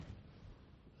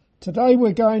Today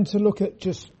we're going to look at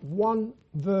just one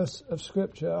verse of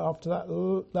Scripture after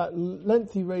that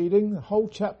lengthy reading, the whole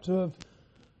chapter of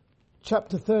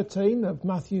chapter 13 of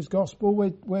Matthew's Gospel.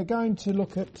 We're going to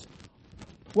look at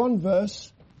one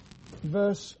verse,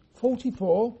 verse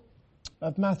 44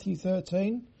 of Matthew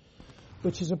 13,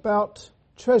 which is about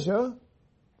treasure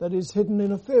that is hidden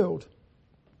in a field.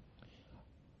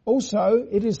 Also,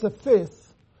 it is the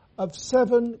fifth of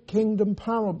 7 kingdom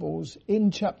parables in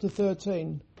chapter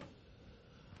 13.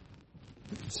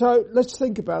 So let's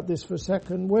think about this for a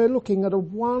second. We're looking at a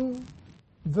one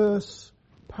verse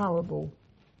parable,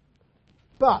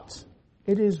 but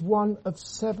it is one of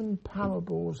 7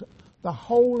 parables. The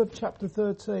whole of chapter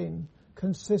 13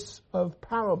 consists of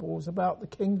parables about the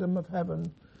kingdom of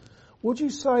heaven. Would you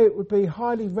say it would be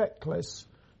highly reckless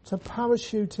to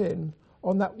parachute in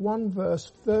on that one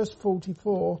verse, verse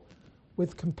 44,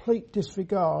 with complete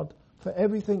disregard for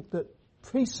everything that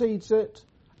precedes it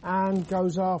and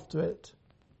goes after it?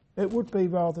 It would be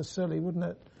rather silly, wouldn't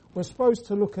it? We're supposed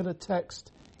to look at a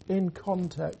text in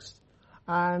context,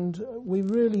 and we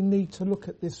really need to look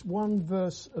at this one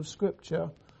verse of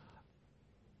Scripture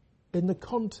in the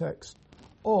context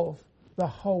of the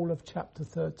whole of chapter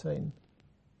 13.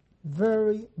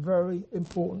 Very, very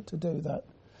important to do that.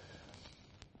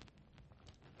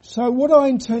 So what I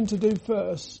intend to do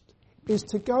first is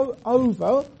to go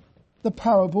over the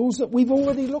parables that we've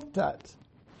already looked at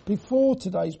before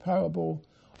today's parable.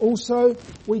 Also,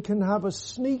 we can have a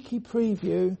sneaky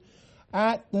preview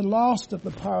at the last of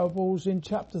the parables in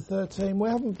chapter 13. We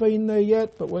haven't been there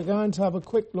yet, but we're going to have a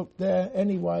quick look there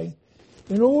anyway,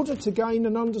 in order to gain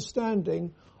an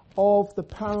understanding of the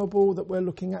parable that we're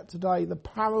looking at today, the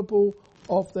parable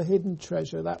of the hidden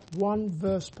treasure, that one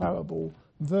verse parable,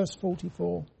 verse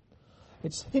 44.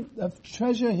 It's a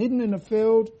treasure hidden in a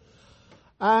field,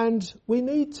 and we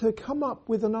need to come up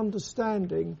with an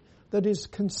understanding that is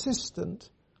consistent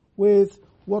with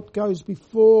what goes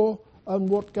before and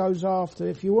what goes after.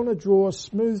 If you want to draw a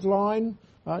smooth line,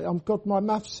 I've got my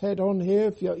maths head on here.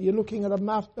 If you're looking at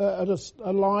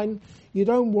a line, you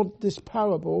don't want this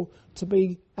parable to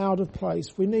be out of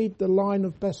place. We need the line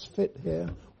of best fit here.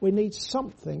 We need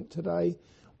something today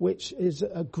which is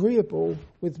agreeable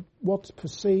with what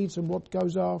precedes and what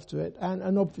goes after it,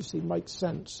 and obviously makes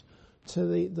sense to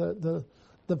the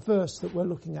verse that we're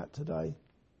looking at today.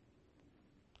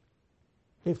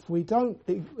 If we don't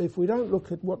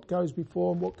look at what goes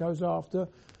before and what goes after,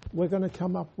 we're going to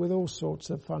come up with all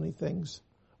sorts of funny things,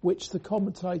 which the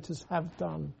commentators have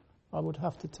done, I would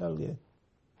have to tell you.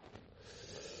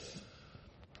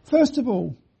 First of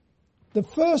all, the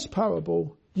first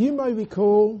parable, you may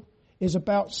recall, is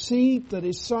about seed that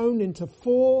is sown into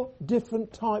 4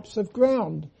 different types of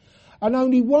ground. And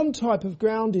only one type of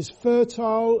ground is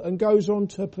fertile and goes on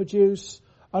to produce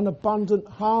an abundant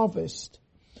harvest.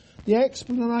 The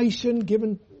explanation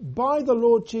given by the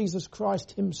Lord Jesus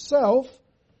Christ himself,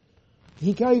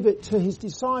 he gave it to his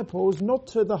disciples, not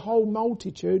to the whole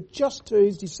multitude, just to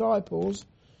his disciples,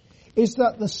 is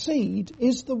that the seed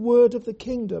is the word of the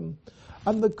kingdom,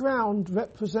 and the ground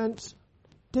represents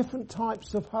different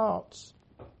types of hearts,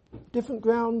 different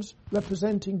grounds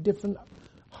representing different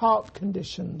heart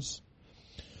conditions.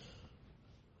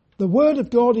 The word of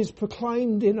God is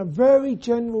proclaimed in a very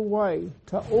general way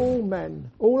to all men,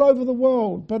 all over the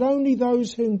world, but only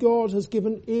those whom God has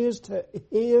given ears to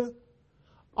hear,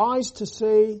 eyes to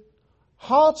see,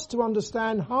 hearts to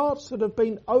understand, hearts that have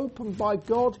been opened by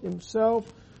God himself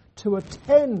to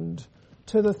attend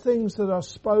to the things that are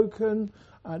spoken,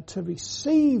 to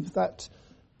receive that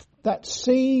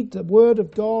seed, the word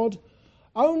of God.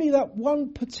 Only that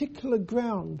one particular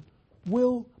ground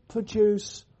will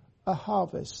produce a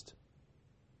harvest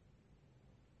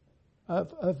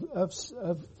of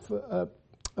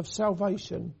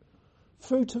salvation,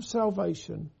 fruit of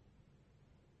salvation.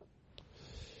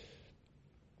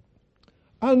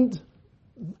 And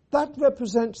that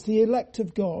represents the elect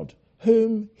of God,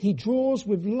 whom he draws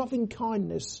with loving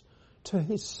kindness to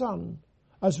his Son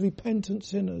as repentant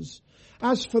sinners.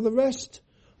 As for the rest,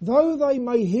 though they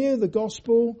may hear the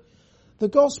gospel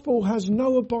has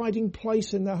no abiding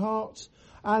place in their hearts,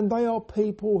 and they are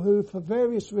people who, for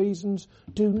various reasons,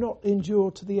 do not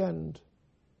endure to the end.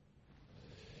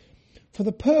 For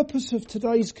the purpose of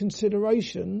today's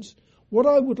considerations, what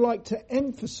I would like to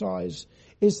emphasize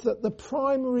is that the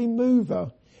primary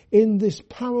mover in this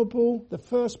parable, the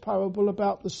first parable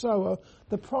about the sower,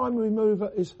 the primary mover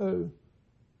is who?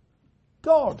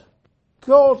 God.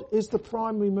 God is the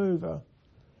primary mover.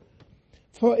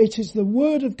 For it is the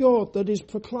word of God that is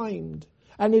proclaimed,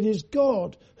 and it is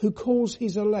God who calls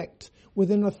his elect with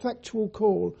an effectual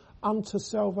call unto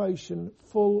salvation,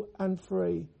 full and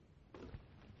free.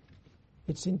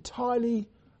 It's entirely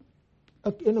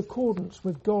in accordance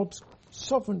with God's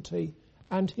sovereignty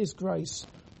and his grace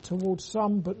towards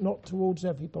some, but not towards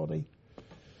everybody.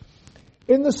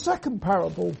 In the second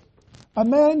parable, a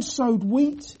man sowed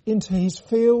wheat into his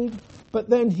field, but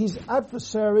then his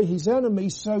adversary, his enemy,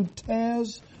 sowed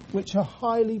tares, which are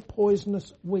highly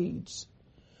poisonous weeds.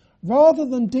 Rather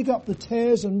than dig up the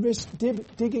tares and risk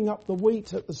digging up the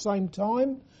wheat at the same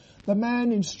time, the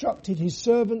man instructed his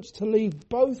servants to leave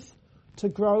both to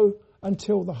grow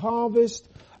until the harvest,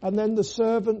 and then the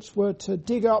servants were to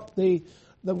dig up the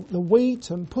wheat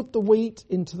and put the wheat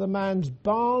into the man's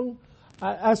barn.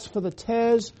 As for the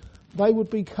tares, they would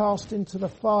be cast into the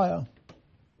fire.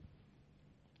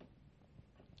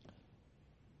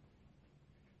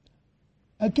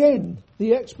 Again,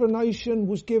 the explanation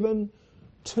was given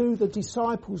to the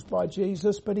disciples by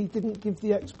Jesus, but he didn't give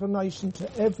the explanation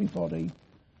to everybody.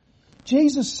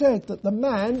 Jesus said that the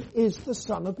man is the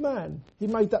Son of Man. He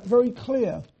made that very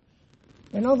clear.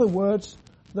 In other words,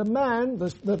 the man,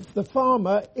 the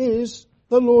farmer, is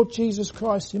the Lord Jesus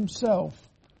Christ himself.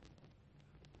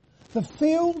 The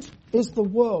field is the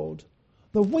world.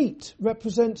 The wheat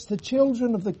represents the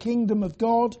children of the kingdom of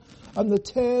God, and the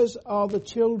tares are the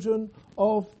children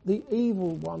of the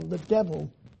evil one, the devil.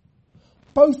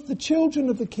 Both the children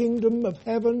of the kingdom of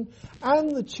heaven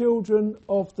and the children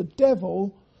of the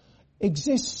devil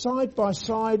exist side by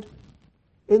side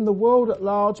in the world at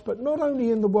large, but not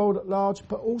only in the world at large,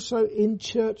 but also in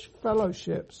church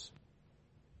fellowships.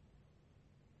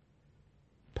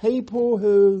 People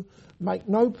who make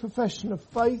no profession of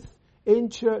faith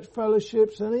in church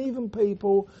fellowships, and even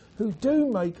people who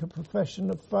do make a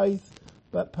profession of faith,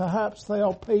 but perhaps they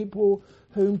are people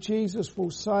whom Jesus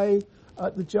will say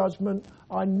at the judgment,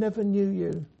 I never knew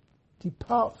you.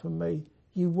 Depart from me,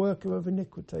 you worker of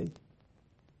iniquity.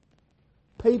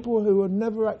 People who have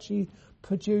never actually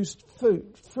produced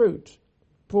fruit,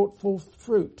 brought forth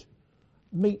fruit,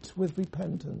 meet with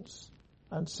repentance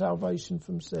and salvation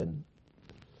from sin.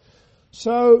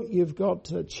 So you've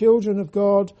got children of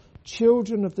God,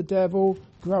 children of the devil,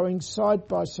 growing side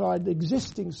by side,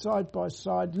 existing side by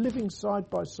side, living side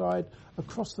by side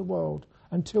across the world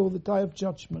until the day of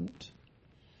judgment.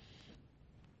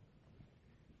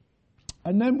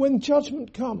 And then when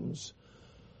judgment comes,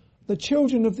 the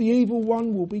children of the evil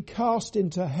one will be cast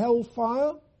into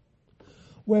hellfire,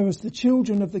 whereas the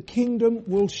children of the kingdom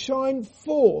will shine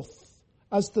forth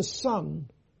as the sun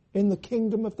in the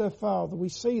kingdom of their Father. We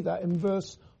see that in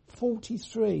verse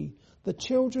 43. The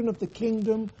children of the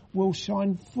kingdom will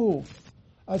shine forth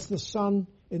as the sun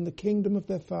in the kingdom of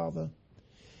their Father.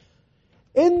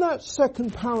 In that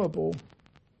second parable,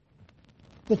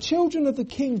 the children of the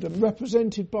kingdom,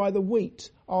 represented by the wheat,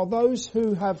 are those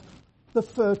who have the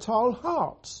fertile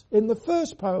hearts. In the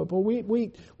first parable,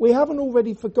 we haven't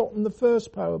already forgotten the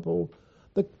first parable.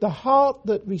 The heart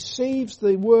that receives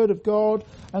the word of God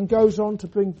and goes on to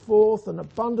bring forth an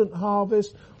abundant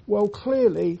harvest. Well,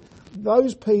 clearly,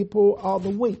 those people are the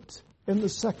wheat in the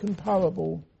second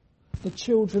parable, the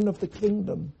children of the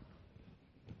kingdom.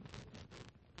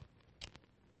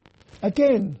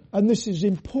 Again, and this is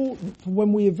important for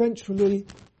when we eventually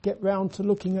get round to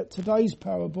looking at today's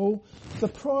parable, the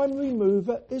primary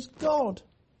mover is God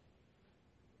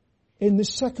in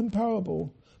this second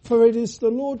parable. For it is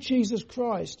the Lord Jesus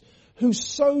Christ who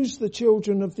sows the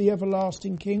children of the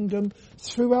everlasting kingdom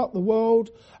throughout the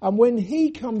world. And when he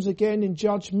comes again in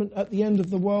judgment at the end of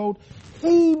the world,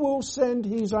 he will send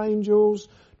his angels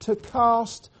to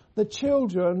cast the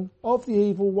children of the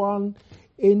evil one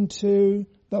into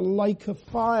the lake of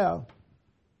fire.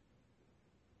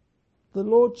 The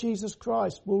Lord Jesus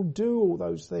Christ will do all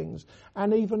those things.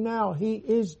 And even now he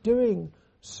is doing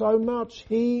so much.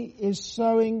 He is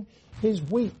sowing his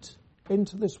wheat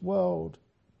into this world,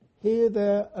 here,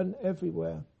 there and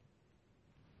everywhere.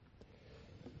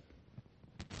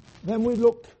 Then we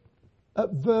look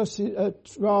at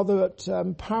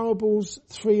parables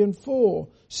 3 and 4.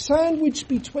 Sandwiched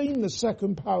between the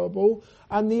second parable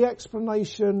and the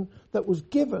explanation that was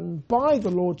given by the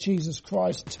Lord Jesus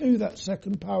Christ to that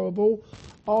second parable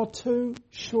are two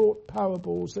short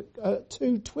parables,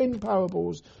 two twin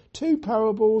parables, two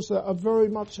parables that are very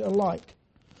much alike.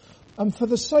 And for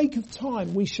the sake of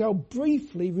time, we shall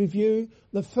briefly review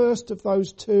the first of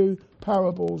those two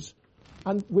parables,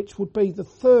 and which would be the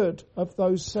third of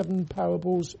those 7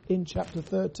 parables in chapter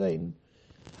 13.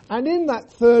 And in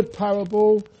that third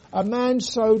parable, a man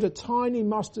sowed a tiny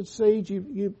mustard seed.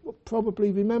 You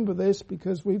probably remember this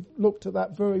because we've looked at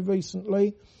that very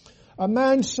recently. A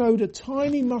man sowed a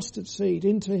tiny mustard seed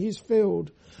into his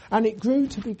field, and it grew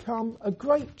to become a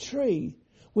great tree,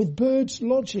 with birds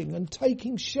lodging and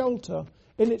taking shelter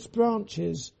in its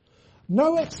branches.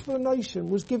 No explanation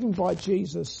was given by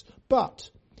Jesus, but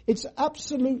it's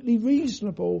absolutely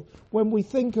reasonable when we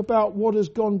think about what has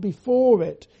gone before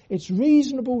it. It's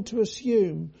reasonable to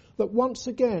assume that once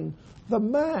again, the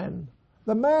man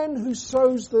who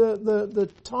sows the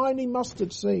tiny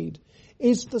mustard seed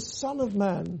is the Son of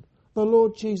Man, the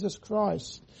Lord Jesus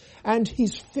Christ. And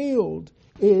his field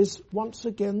is once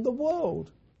again the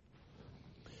world.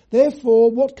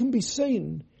 Therefore, what can be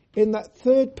seen in that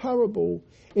third parable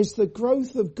is the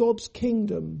growth of God's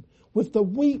kingdom, with the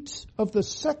wheat of the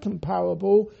second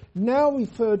parable now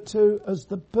referred to as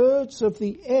the birds of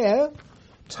the air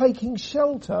taking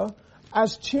shelter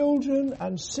as children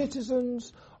and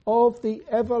citizens of the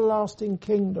everlasting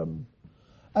kingdom.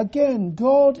 Again,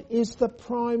 God is the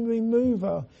primary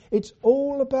mover. It's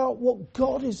all about what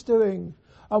God is doing.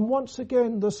 And once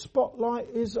again, the spotlight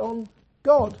is on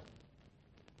God.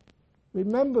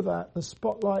 Remember that, the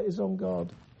spotlight is on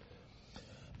God.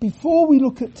 Before we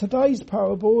look at today's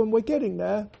parable, and we're getting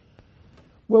there,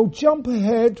 we'll jump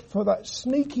ahead for that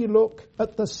sneaky look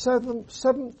at the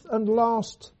seventh and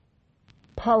last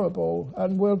parable,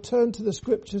 and we'll turn to the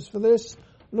scriptures for this.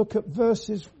 Look at verse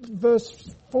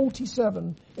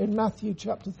 47 in Matthew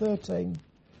chapter 13.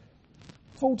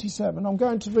 47. I'm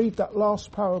going to read that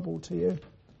last parable to you.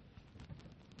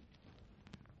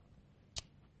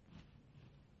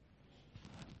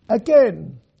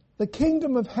 Again, the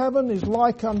kingdom of heaven is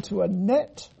like unto a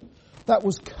net that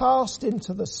was cast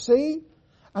into the sea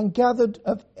and gathered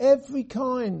of every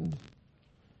kind,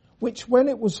 which when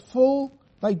it was full,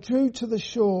 they drew to the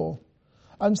shore,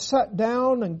 and sat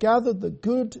down and gathered the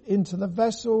good into the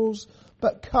vessels,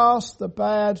 but cast the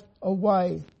bad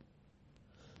away.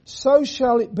 So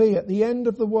shall it be at the end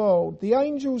of the world. The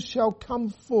angels shall come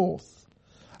forth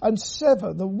and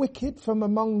sever the wicked from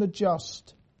among the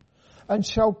just, and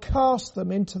shall cast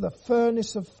them into the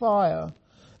furnace of fire.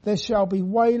 There shall be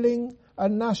wailing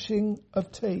and gnashing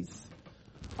of teeth.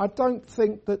 I don't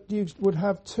think that you would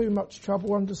have too much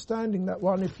trouble understanding that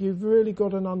one if you've really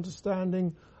got an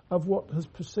understanding of what has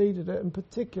preceded it, in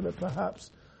particular perhaps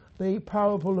the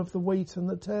parable of the wheat and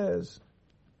the tares.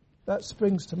 That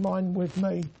springs to mind with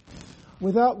me.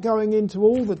 Without going into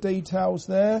all the details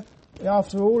there,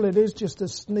 after all it is just a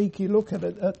sneaky look at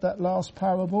it, at that last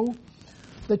parable.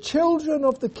 The children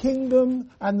of the kingdom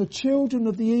and the children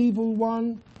of the evil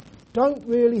one don't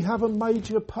really have a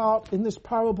major part in this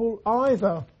parable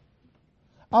either,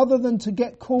 other than to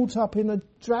get caught up in a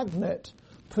dragnet.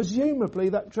 Presumably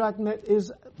that dragnet is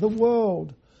the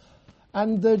world,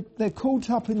 and they're caught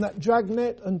up in that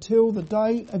dragnet until the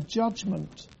day of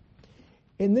judgment.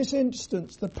 In this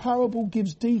instance, the parable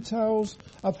gives details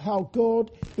of how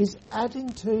God is adding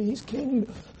to his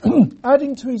kingdom,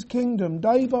 adding to his kingdom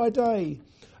day by day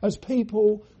as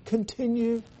people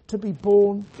continue to be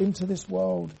born into this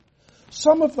world.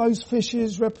 Some of those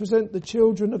fishes represent the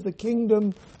children of the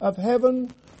kingdom of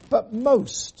heaven, but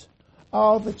most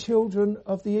are the children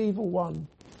of the evil one.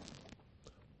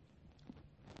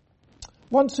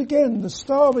 Once again, the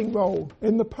starring role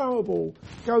in the parable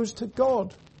goes to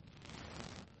God,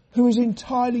 who is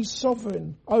entirely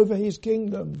sovereign over his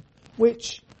kingdom,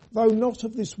 which, though not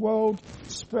of this world,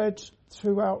 spreads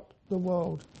throughout the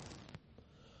world.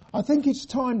 I think it's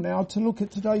time now to look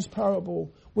at today's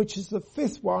parable, which is the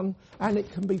fifth one, and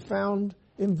it can be found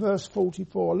in verse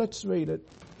 44. Let's read it.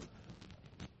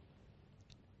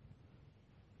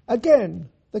 Again,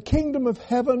 the kingdom of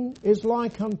heaven is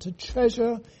like unto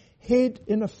treasure hid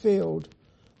in a field,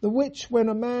 the which when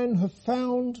a man hath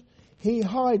found, he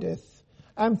hideth,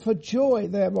 and for joy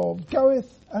thereof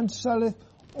goeth and selleth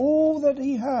all that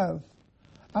he hath,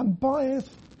 and buyeth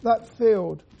that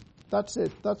field. That's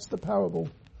it. That's the parable.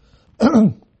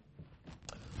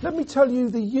 Let me tell you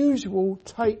the usual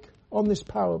take on this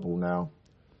parable now.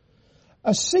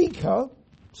 A seeker,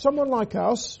 someone like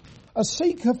us, a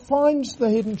seeker finds the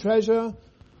hidden treasure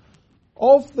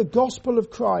of the gospel of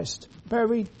Christ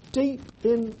buried deep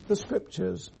in the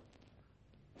scriptures.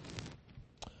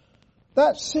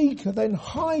 That seeker then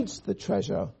hides the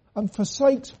treasure and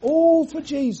forsakes all for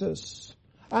Jesus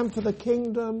and for the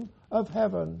kingdom of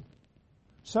heaven.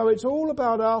 So it's all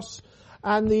about us,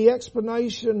 and the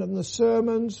explanation and the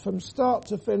sermons from start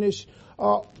to finish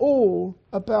are all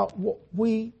about what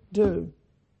we do.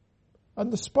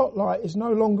 And the spotlight is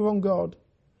no longer on God.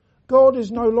 God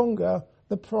is no longer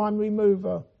the primary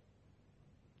mover.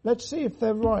 Let's see if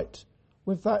they're right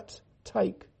with that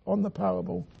take on the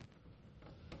parable.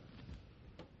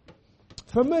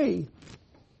 For me,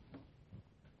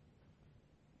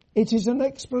 it is an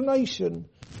explanation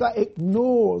that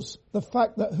ignores the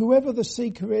fact that whoever the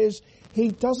seeker is, he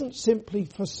doesn't simply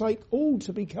forsake all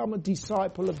to become a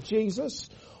disciple of Jesus,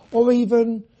 or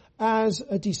even as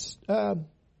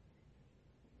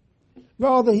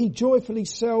rather he joyfully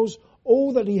sells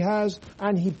all that he has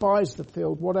and he buys the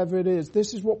field, whatever it is.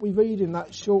 This is what we read in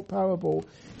that short parable.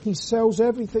 He sells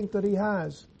everything that he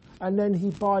has and then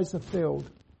he buys the field.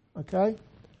 Okay?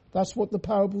 That's what the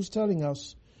parable's telling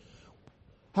us.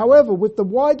 However, with the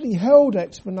widely held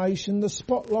explanation, the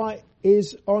spotlight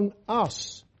is on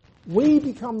us. We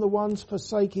become the ones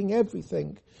forsaking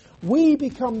everything. We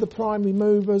become the primary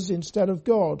movers instead of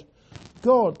God.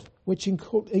 God, which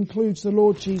includes the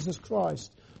Lord Jesus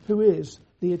Christ, who is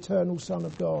the eternal Son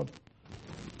of God.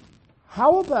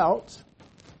 How about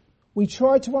we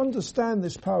try to understand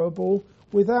this parable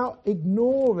without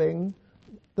ignoring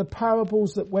the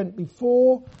parables that went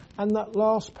before and that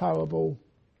last parable?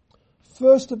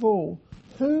 First of all,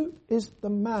 who is the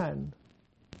man?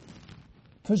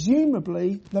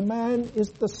 Presumably, the man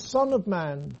is the Son of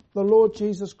Man, the Lord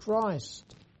Jesus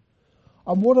Christ.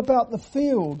 And what about the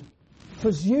field?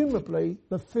 Presumably,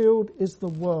 the field is the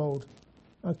world.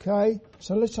 Okay,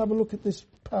 so let's have a look at this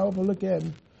parable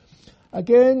again.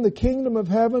 Again, the kingdom of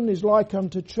heaven is like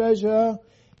unto treasure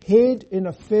hid in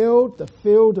a field, the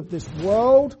field of this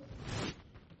world,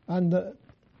 and the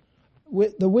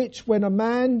which when a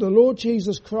man, the Lord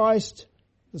Jesus Christ,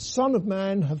 the Son of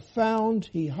Man, have found,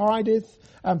 he hideth,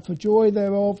 and for joy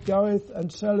thereof goeth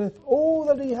and selleth all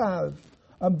that he hath,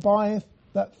 and buyeth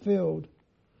that field.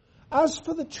 As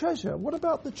for the treasure, what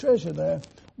about the treasure there?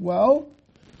 Well,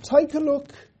 take a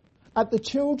look at the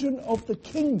children of the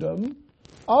kingdom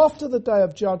after the day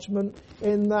of judgment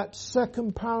in that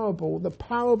second parable, the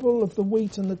parable of the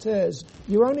wheat and the tares.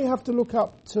 You only have to look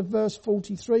up to verse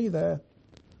 43 there.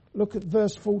 Look at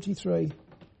verse 43.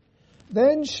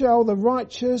 Then shall the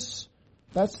righteous,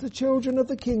 that's the children of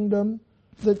the kingdom,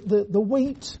 the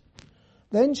wheat,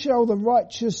 then shall the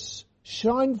righteous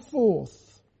shine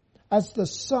forth as the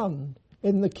sun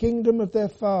in the kingdom of their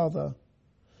Father.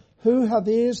 Who hath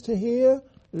ears to hear,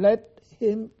 let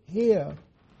him hear.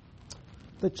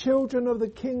 The children of the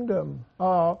kingdom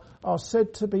are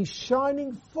said to be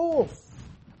shining forth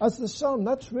as the sun.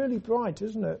 That's really bright,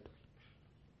 isn't it?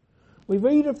 We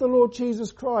read of the Lord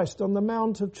Jesus Christ on the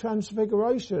Mount of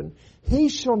Transfiguration. He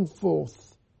shone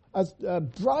forth as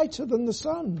brighter than the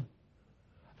sun.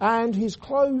 And his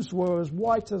clothes were as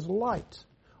white as light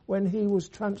when he was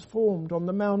transformed on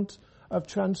the Mount of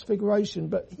Transfiguration.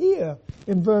 But here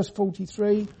in verse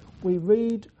 43, we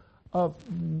read of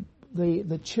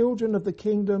the children of the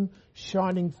kingdom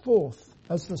shining forth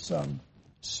as the sun.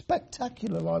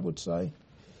 Spectacular, I would say.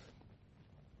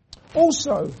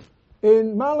 Also,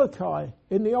 in Malachi,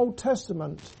 in the Old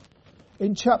Testament,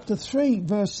 in chapter 3,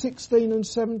 verse 16 and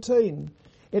 17,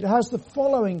 it has the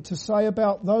following to say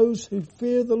about those who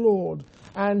fear the Lord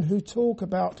and who talk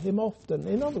about him often.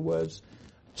 In other words,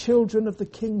 children of the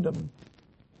kingdom.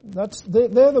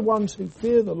 They're the ones who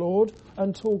fear the Lord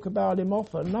and talk about him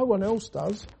often. No one else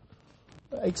does,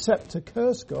 except to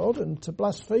curse God and to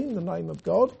blaspheme the name of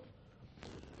God.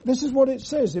 This is what it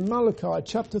says in Malachi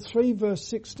chapter 3, verse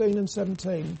 16 and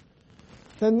 17.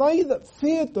 Then they that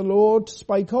feared the Lord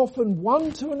spake often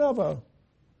one to another,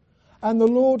 and the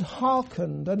Lord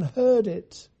hearkened and heard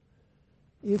it.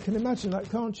 You can imagine that,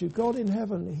 can't you? God in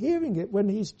heaven hearing it when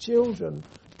his children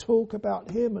talk about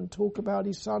him and talk about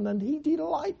his son, and he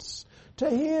delights to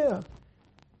hear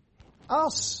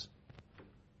us,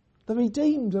 the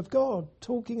redeemed of God,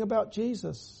 talking about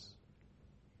Jesus.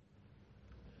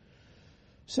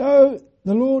 So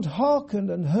the Lord hearkened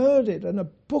and heard it, and a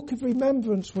book of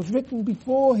remembrance was written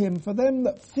before him for them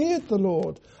that feared the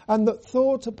Lord and that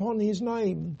thought upon his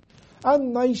name.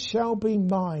 And they shall be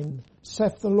mine,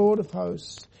 saith the Lord of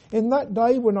hosts, in that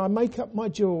day when I make up my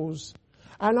jewels,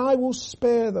 and I will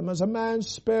spare them as a man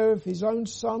spareth his own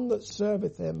son that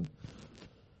serveth him.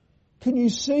 Can you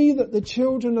see that the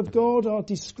children of God are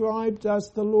described as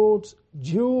the Lord's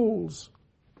jewels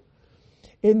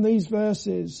in these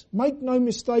verses? Make no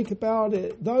mistake about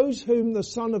it. Those whom the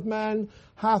Son of Man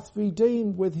hath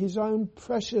redeemed with his own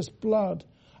precious blood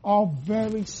are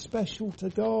very special to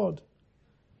God.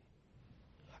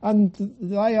 And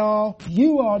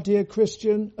you are, dear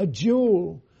Christian, a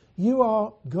jewel. You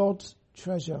are God's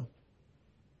treasure.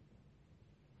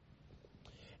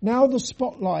 Now the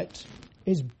spotlight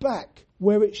is back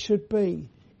where it should be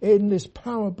in this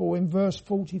parable in verse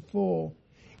 44.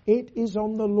 It is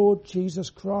on the Lord Jesus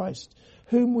Christ,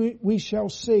 whom we shall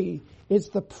see is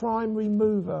the primary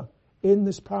mover in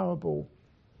this parable.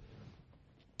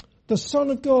 The Son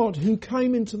of God who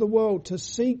came into the world to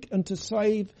seek and to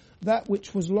save that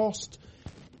which was lost.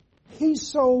 He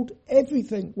sold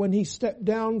everything when he stepped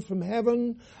down from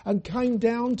heaven and came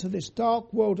down to this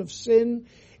dark world of sin,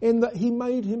 in that he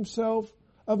made himself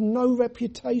of no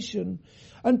reputation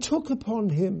and took upon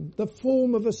him the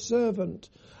form of a servant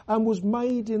and was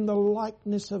made in the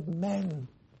likeness of men.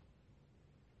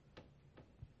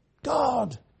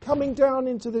 God coming down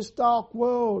into this dark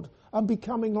world and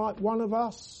becoming like one of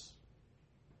us.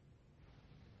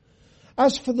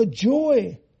 As for the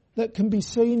joy that can be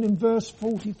seen in verse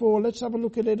 44, let's have a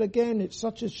look at it again. It's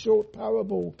such a short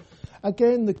parable.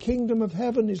 Again, the kingdom of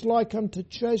heaven is like unto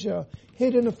treasure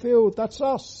hid in a field. That's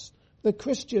us, the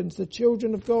Christians, the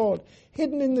children of God,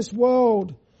 hidden in this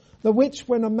world, the which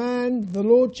when a man, the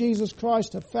Lord Jesus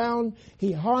Christ, hath found,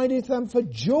 he hideth them for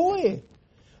joy.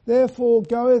 Therefore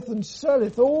goeth and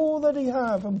selleth all that he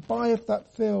have and buyeth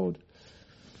that field.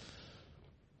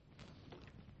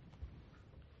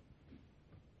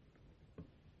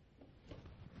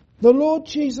 The Lord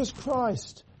Jesus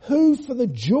Christ, who for the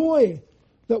joy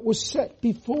that was set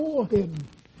before him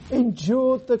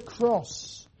endured the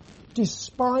cross,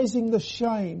 despising the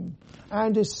shame,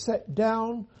 and is set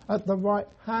down at the right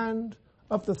hand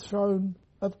of the throne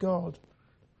of God.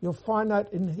 You'll find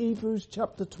that in Hebrews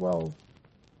chapter 12.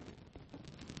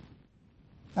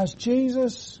 As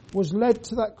Jesus was led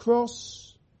to that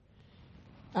cross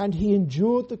and he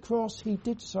endured the cross, he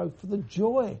did so for the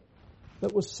joy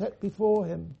that was set before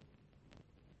him,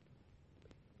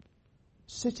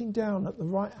 sitting down at the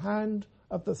right hand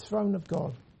of the throne of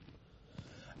God.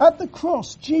 At the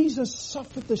cross, Jesus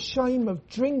suffered the shame of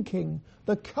drinking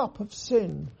the cup of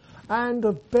sin and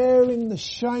of bearing the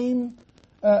shame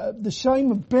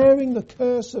of bearing the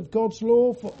curse of God's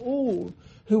law for all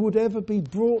who would ever be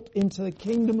brought into the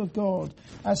kingdom of God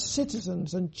as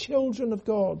citizens and children of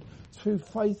God through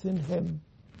faith in him.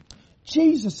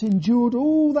 Jesus endured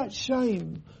all that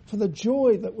shame for the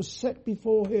joy that was set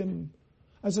before him.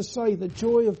 As I say, the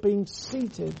joy of being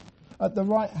seated at the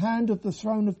right hand of the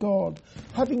throne of God,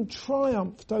 having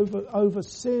triumphed over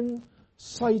sin,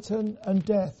 Satan and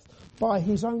death by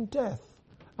his own death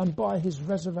and by his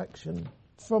resurrection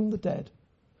from the dead.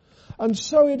 And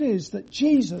so it is that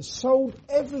Jesus sold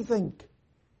everything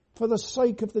for the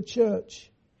sake of the church,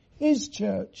 his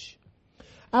church.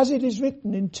 As it is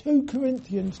written in 2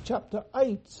 Corinthians chapter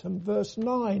 8 and verse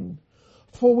 9,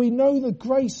 for we know the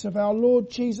grace of our Lord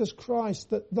Jesus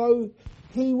Christ, that though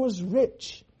he was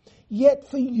rich, yet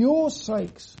for your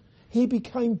sakes he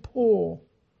became poor,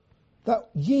 that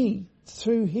ye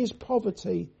through his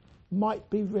poverty might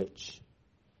be rich.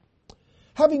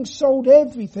 Having sold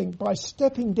everything by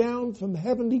stepping down from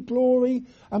heavenly glory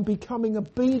and becoming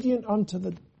obedient unto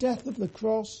the death of the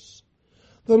cross,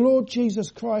 the Lord Jesus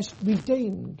Christ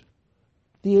redeemed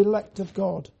the elect of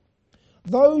God.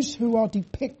 Those who are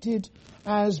depicted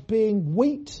as being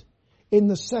wheat in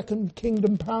the second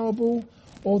kingdom parable,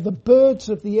 or the birds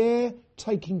of the air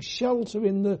taking shelter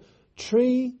in the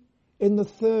tree in the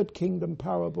third kingdom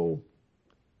parable.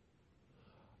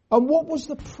 And what was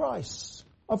the price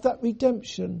of that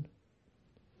redemption?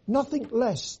 Nothing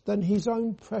less than his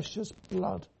own precious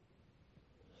blood.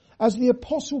 As the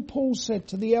Apostle Paul said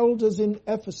to the elders in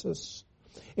Ephesus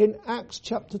in Acts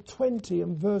chapter 20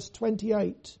 and verse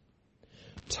 28,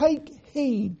 take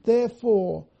heed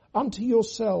therefore unto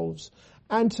yourselves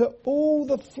and to all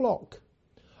the flock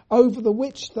over the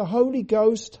which the Holy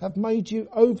Ghost hath made you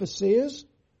overseers,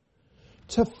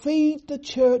 to feed the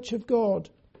church of God,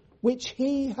 which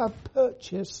he hath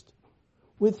purchased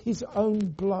with his own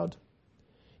blood.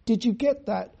 Did you get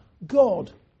that?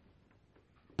 God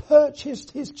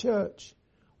purchased his church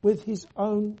with his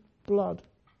own blood.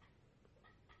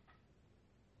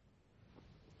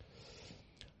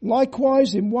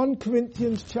 Likewise, in 1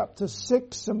 Corinthians chapter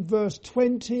 6 and verse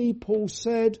 20, Paul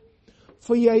said,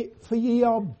 For ye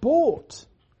are bought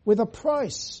with a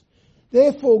price.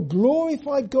 Therefore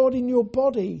glorify God in your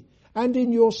body and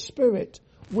in your spirit,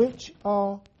 which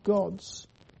are God's.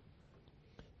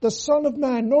 The Son of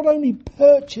Man not only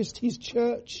purchased his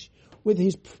church with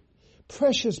his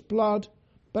precious blood,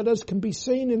 but as can be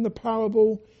seen in the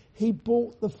parable, he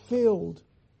bought the field,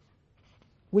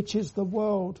 which is the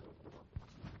world.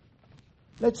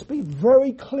 Let's be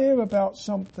very clear about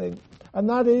something, and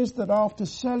that is that after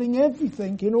selling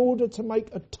everything in order to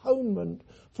make atonement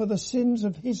for the sins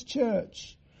of his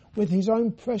church with his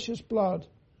own precious blood,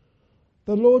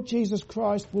 the Lord Jesus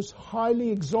Christ was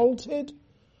highly exalted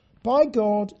by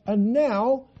God, and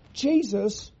now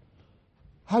Jesus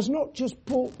has not just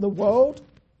bought the world,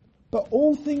 but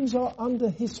all things are under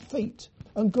his feet,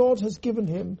 and God has given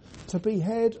him to be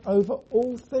head over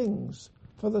all things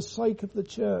for the sake of the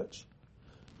church.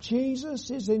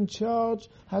 Jesus is in charge,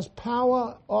 has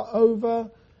power over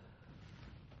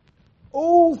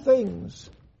all things,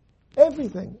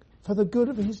 everything, for the good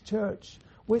of his church,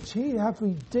 which he hath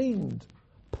redeemed,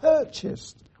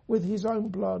 purchased with his own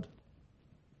blood.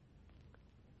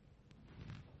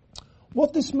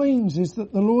 What this means is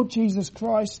that the Lord Jesus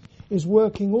Christ is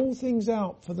working all things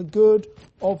out for the good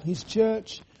of his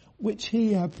church, which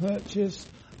he hath purchased,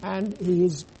 and he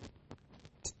is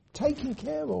taking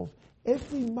care of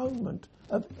every moment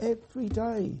of every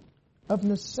day, of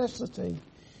necessity.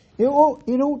 It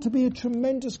ought to be a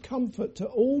tremendous comfort to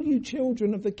all you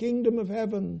children of the kingdom of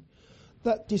heaven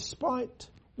that despite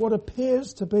what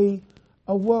appears to be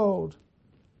a world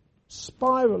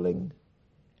spiraling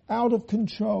out of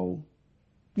control,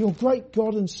 your great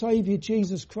God and Saviour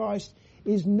Jesus Christ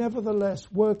is nevertheless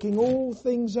working all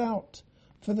things out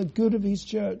for the good of his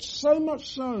church. So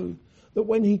much so that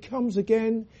when he comes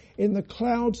again in the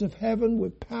clouds of heaven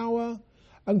with power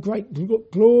and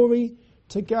great glory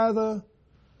to gather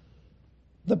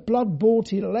the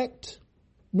blood-bought elect,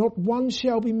 not one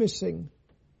shall be missing.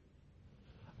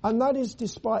 And that is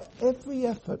despite every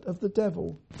effort of the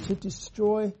devil to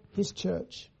destroy his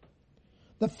church.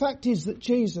 The fact is that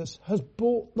Jesus has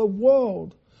bought the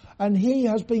world and he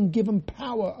has been given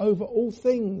power over all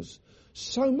things,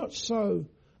 so much so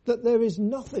that there is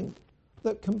nothing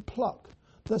that can pluck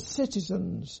the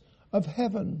citizens of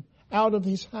heaven out of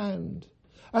his hand.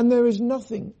 And there is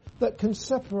nothing that can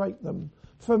separate them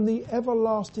from the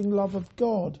everlasting love of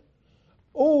God.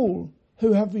 All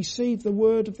who have received the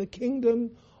word of the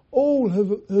kingdom, all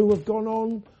who have gone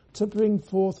on to bring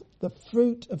forth the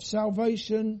fruit of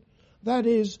salvation, that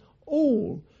is,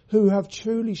 all who have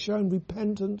truly shown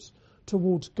repentance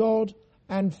towards God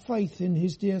and faith in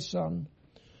his dear Son.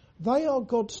 They are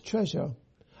God's treasure,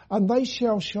 and they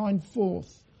shall shine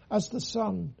forth as the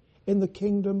sun in the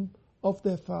kingdom of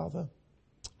their Father.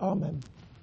 Amen.